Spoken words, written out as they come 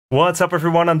What's up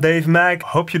everyone, I'm Mech.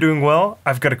 Hope you're doing well.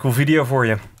 I've got a cool video for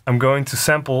you. I'm going to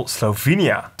sample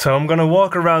Slovenia. So I'm gonna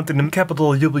walk around in the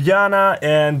capital Ljubljana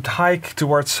and hike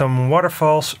towards some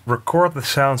waterfalls, record the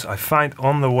sounds I find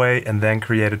on the way and then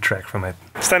create a track from it.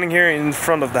 Standing here in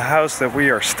front of the house that we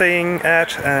are staying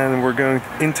at, and we're going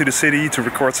into the city to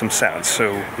record some sounds.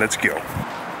 So let's go.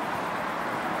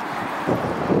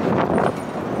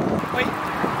 Hi.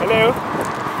 Hello.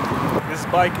 This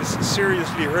bike is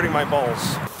seriously hurting my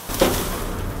balls.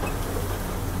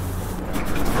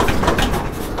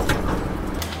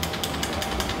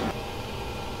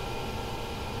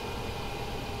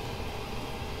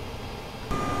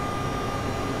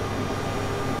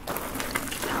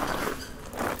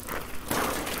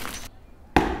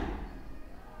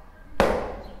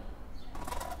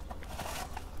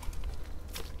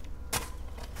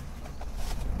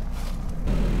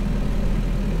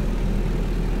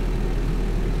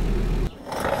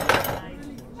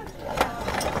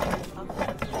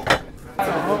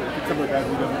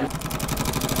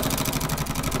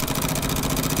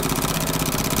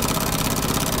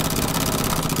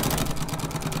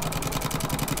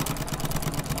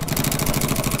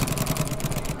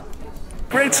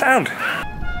 Great sound!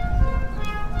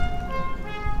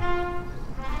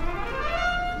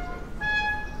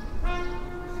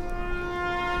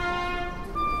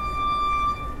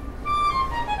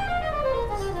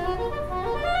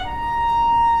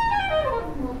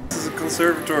 This is a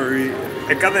conservatory.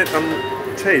 I got it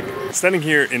on tape. Standing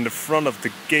here in the front of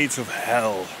the gates of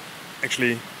hell.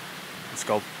 Actually, it's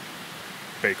called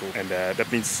Pekel, and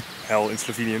that means hell in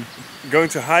Slovenian. Going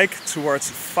to hike towards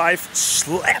 5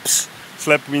 slaps.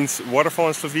 Slap means waterfall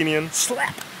in Slovenian.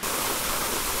 Slap!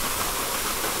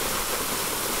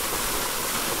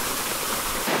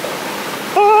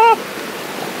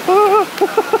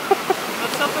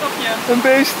 Wat zat er op je? Een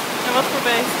beest. En wat voor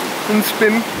beest? Een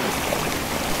spin.